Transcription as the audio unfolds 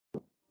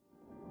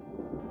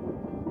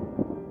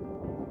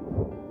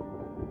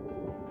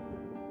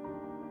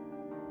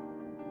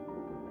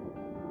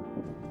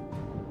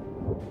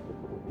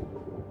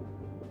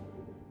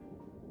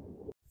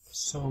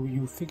So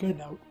you figured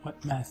out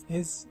what math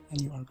is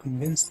and you are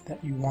convinced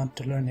that you want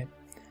to learn it,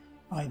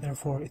 either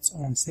for its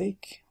own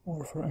sake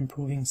or for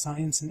improving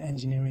science and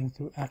engineering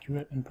through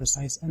accurate and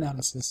precise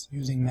analysis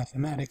using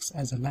mathematics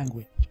as a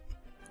language.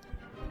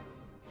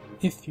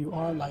 If you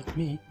are like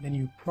me, then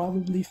you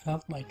probably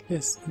felt like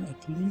this in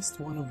at least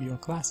one of your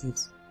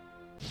classes.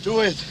 Do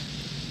it!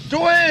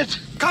 Do it!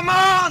 Come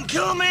on!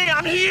 Kill me!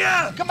 I'm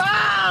here! Come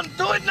on!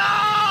 Do it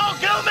now!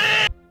 Kill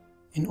me!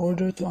 In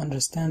order to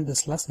understand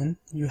this lesson,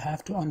 you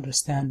have to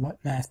understand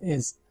what math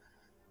is.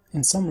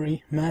 In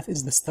summary, math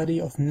is the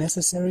study of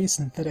necessary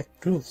synthetic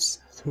truths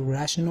through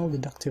rational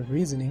deductive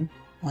reasoning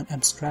on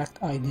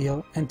abstract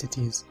ideal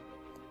entities.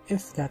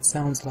 If that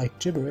sounds like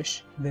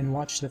gibberish, then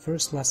watch the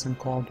first lesson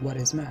called What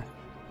is Math?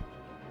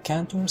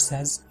 Cantor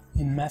says,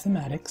 in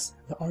mathematics,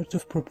 the art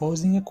of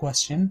proposing a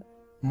question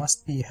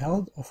must be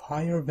held of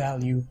higher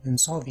value than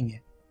solving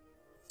it.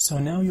 So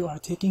now you are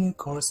taking a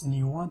course and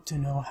you want to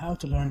know how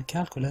to learn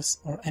calculus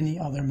or any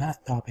other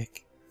math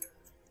topic.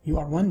 You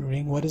are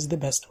wondering what is the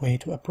best way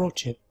to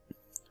approach it.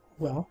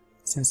 Well,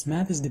 since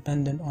math is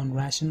dependent on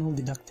rational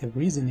deductive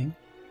reasoning,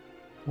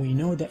 we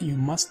know that you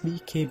must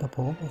be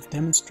capable of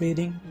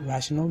demonstrating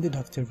rational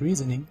deductive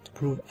reasoning to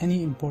prove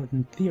any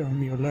important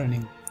theorem you're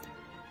learning.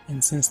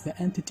 And since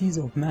the entities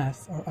of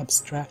math are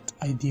abstract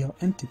ideal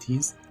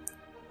entities,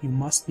 you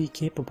must be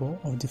capable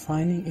of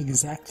defining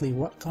exactly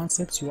what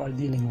concepts you are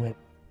dealing with.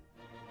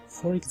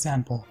 For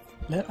example,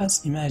 let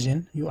us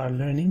imagine you are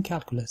learning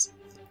calculus.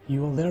 You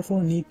will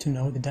therefore need to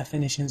know the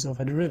definitions of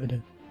a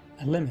derivative,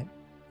 a limit,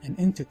 an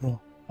integral,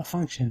 a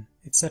function,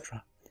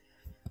 etc.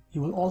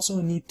 You will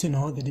also need to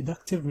know the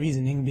deductive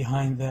reasoning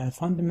behind the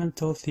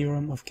fundamental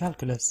theorem of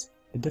calculus,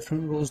 the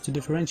different rules to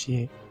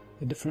differentiate,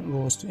 the different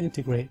rules to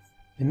integrate,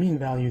 the mean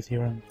value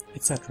theorem,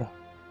 etc.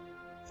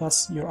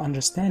 Thus, your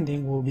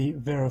understanding will be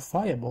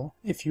verifiable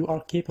if you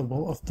are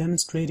capable of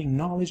demonstrating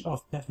knowledge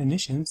of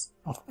definitions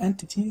of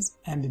entities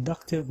and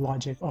deductive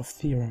logic of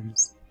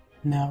theorems.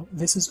 Now,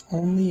 this is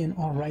only an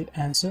alright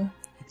answer.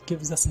 It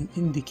gives us an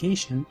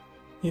indication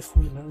if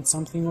we learn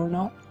something or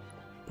not,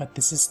 but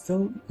this is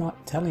still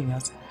not telling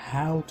us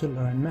how to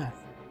learn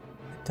math.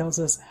 It tells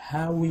us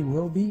how we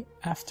will be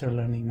after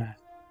learning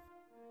math.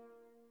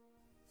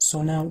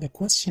 So now the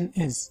question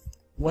is,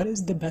 what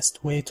is the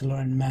best way to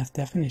learn math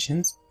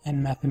definitions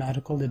and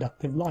mathematical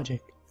deductive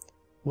logic?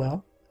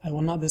 Well, I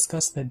will not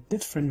discuss the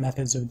different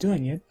methods of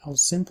doing it. I'll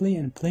simply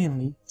and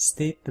plainly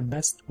state the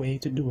best way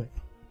to do it.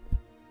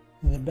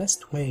 The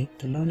best way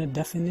to learn a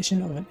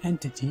definition of an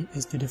entity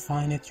is to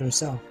define it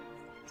yourself.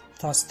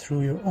 Thus,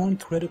 through your own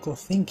critical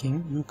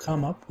thinking, you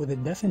come up with a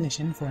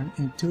definition for an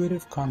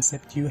intuitive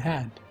concept you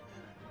had.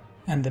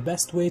 And the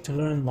best way to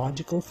learn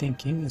logical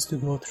thinking is to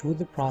go through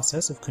the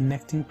process of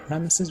connecting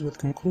premises with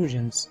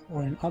conclusions,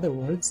 or in other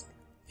words,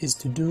 is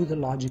to do the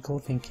logical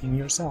thinking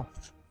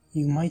yourself.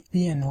 You might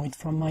be annoyed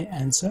from my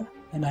answer,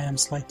 and I am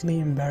slightly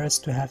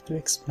embarrassed to have to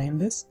explain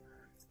this,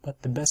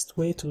 but the best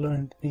way to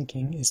learn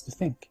thinking is to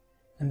think,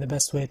 and the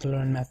best way to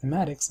learn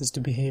mathematics is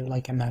to behave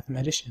like a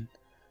mathematician.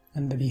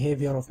 And the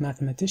behavior of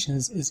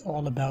mathematicians is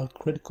all about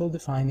critical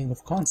defining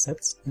of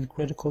concepts and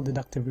critical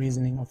deductive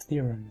reasoning of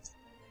theorems.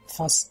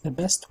 Thus, the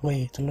best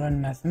way to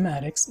learn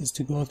mathematics is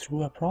to go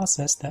through a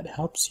process that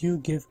helps you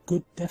give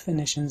good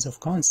definitions of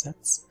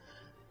concepts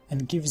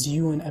and gives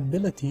you an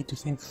ability to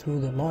think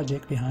through the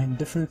logic behind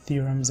different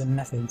theorems and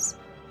methods.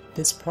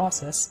 This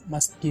process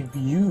must give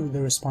you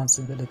the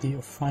responsibility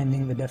of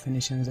finding the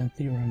definitions and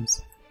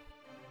theorems.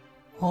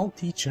 All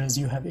teachers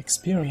you have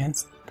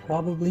experienced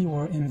probably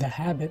were in the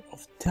habit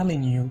of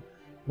telling you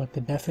what the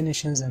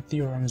definitions and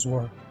theorems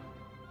were.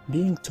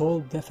 Being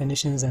told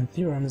definitions and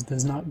theorems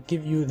does not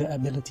give you the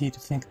ability to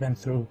think them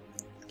through.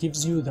 It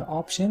gives you the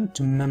option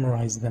to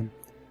memorize them,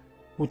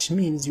 which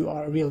means you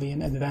are really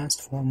an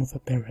advanced form of a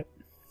parrot.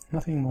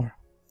 Nothing more.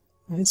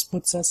 This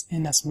puts us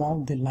in a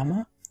small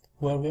dilemma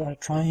where we are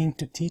trying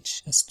to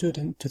teach a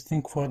student to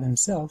think for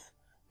themselves,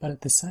 but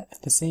at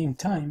the same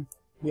time,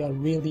 we are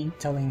really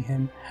telling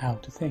him how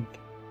to think.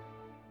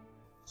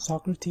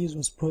 Socrates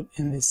was put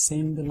in this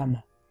same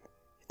dilemma.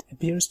 It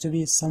appears to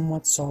be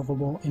somewhat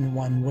solvable in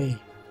one way.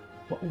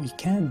 What we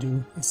can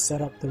do is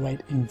set up the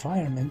right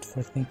environment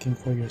for thinking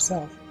for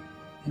yourself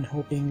and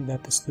hoping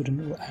that the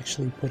student will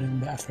actually put in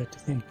the effort to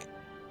think.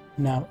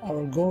 Now,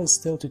 our goal is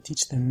still to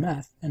teach them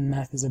math, and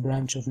math is a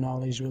branch of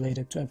knowledge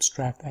related to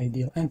abstract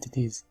ideal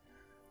entities.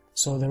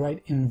 So the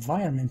right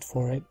environment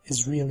for it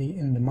is really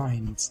in the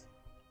minds.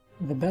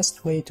 The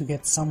best way to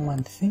get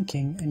someone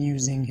thinking and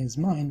using his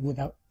mind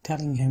without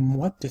telling him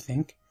what to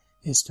think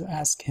is to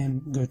ask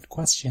him good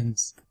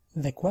questions.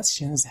 The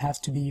questions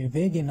have to be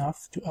vague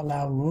enough to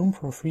allow room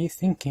for free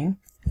thinking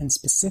and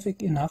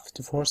specific enough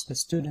to force the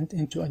student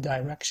into a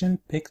direction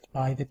picked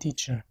by the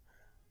teacher.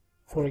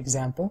 For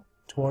example,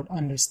 toward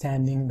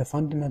understanding the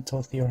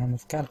fundamental theorem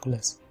of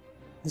calculus.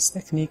 This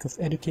technique of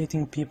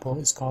educating people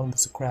is called the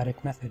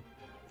Socratic Method.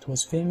 It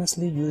was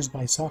famously used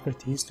by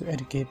Socrates to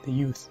educate the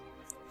youth.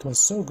 It was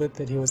so good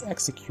that he was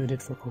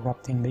executed for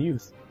corrupting the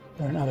youth,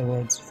 or in other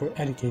words, for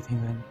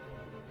educating them.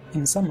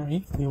 In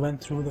summary, we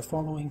went through the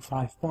following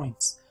 5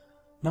 points.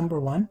 Number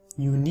 1,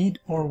 you need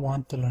or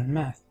want to learn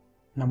math.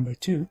 Number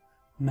 2,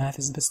 math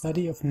is the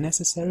study of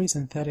necessary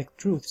synthetic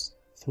truths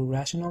through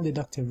rational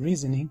deductive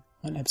reasoning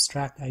on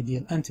abstract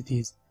ideal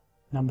entities.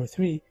 Number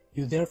 3,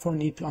 you therefore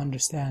need to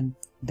understand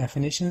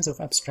definitions of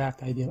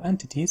abstract ideal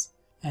entities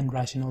and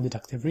rational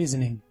deductive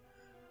reasoning.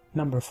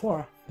 Number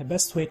 4, the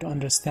best way to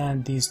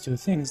understand these two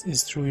things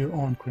is through your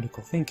own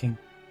critical thinking.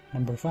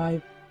 Number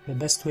 5, the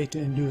best way to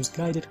induce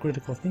guided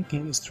critical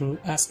thinking is through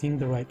asking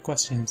the right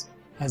questions,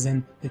 as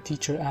in the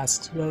teacher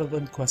asks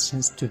relevant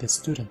questions to the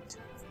student.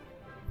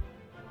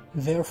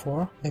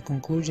 Therefore, the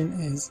conclusion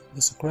is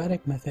the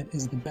Socratic Method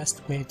is the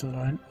best way to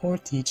learn or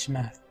teach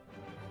math.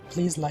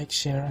 Please like,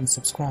 share, and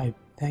subscribe.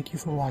 Thank you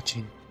for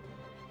watching.